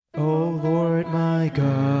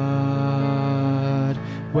God,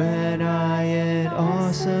 when I in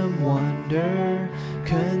awesome wonder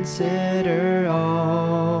consider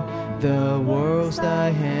all the worlds thy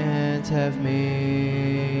hands have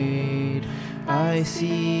made. I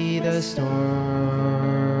see the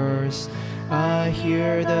stars, I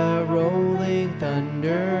hear the rolling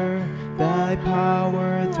thunder, thy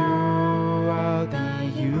power throughout the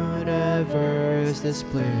universe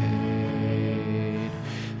displayed.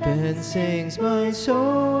 Then sings my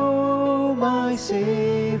soul, my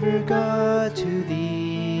Savior God, to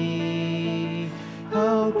thee.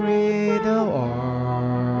 How great thou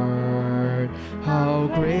art, how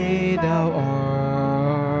great thou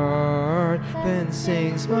art. Then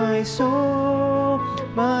sings my soul,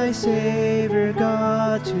 my Savior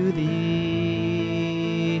God, to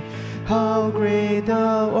thee. How great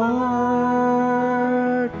thou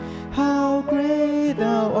art, how great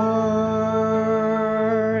thou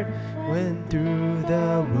art. When through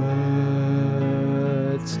the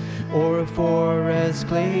woods or forest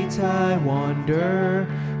glades I wander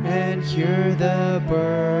and hear the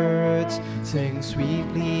birds sing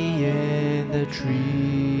sweetly in the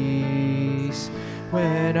trees.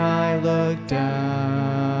 When I look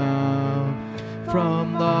down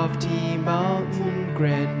from lofty mountain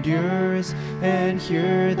grandeurs and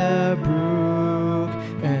hear the brook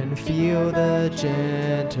and feel the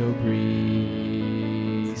gentle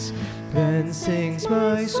breeze, then sings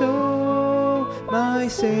my soul, my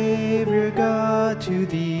Savior God, to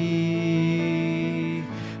thee.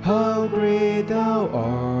 How great thou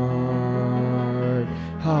art,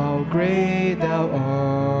 how great thou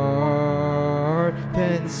art.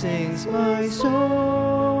 Then sings my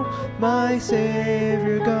soul, my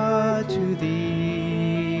Savior God, to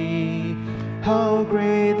thee. How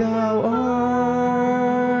great thou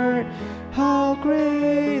art, how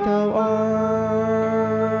great thou art.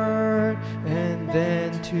 And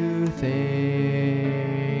then to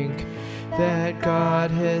think that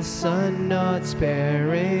God his Son not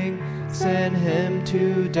sparing sent him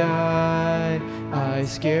to die, I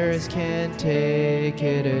scarce can take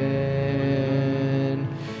it in.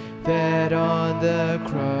 That on the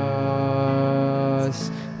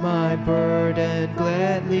cross, my burden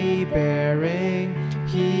gladly bearing,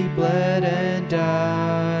 he bled and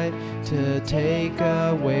died to take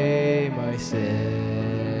away my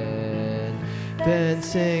sin. Then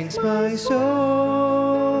sings my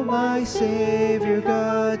soul, my Savior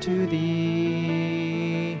God, to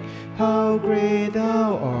thee. How great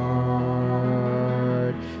thou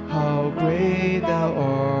art, how great thou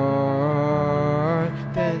art.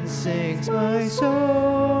 Then sings my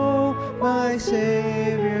soul, my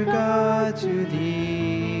Savior God, to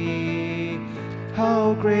thee.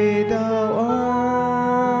 How great thou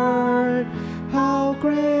art, how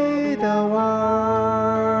great thou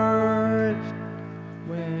art.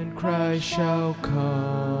 When Christ shall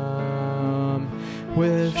come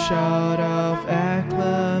with shout of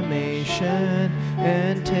acclamation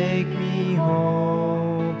and take me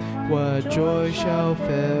home, what joy shall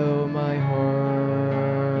fill my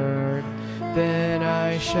heart. Then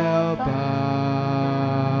I shall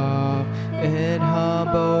bow in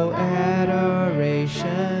humble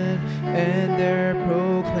adoration and there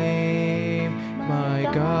proclaim, my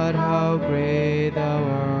God, how great thou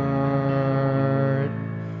art.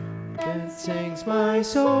 Then sings my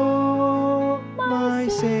soul, my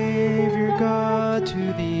Savior God,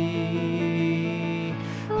 to thee.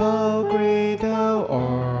 How great thou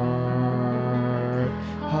art,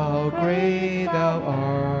 how great thou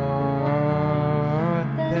art.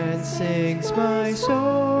 Then sings my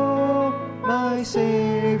soul, my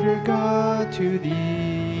Savior God, to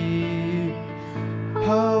thee.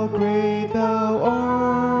 How great thou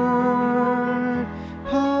art,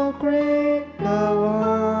 how great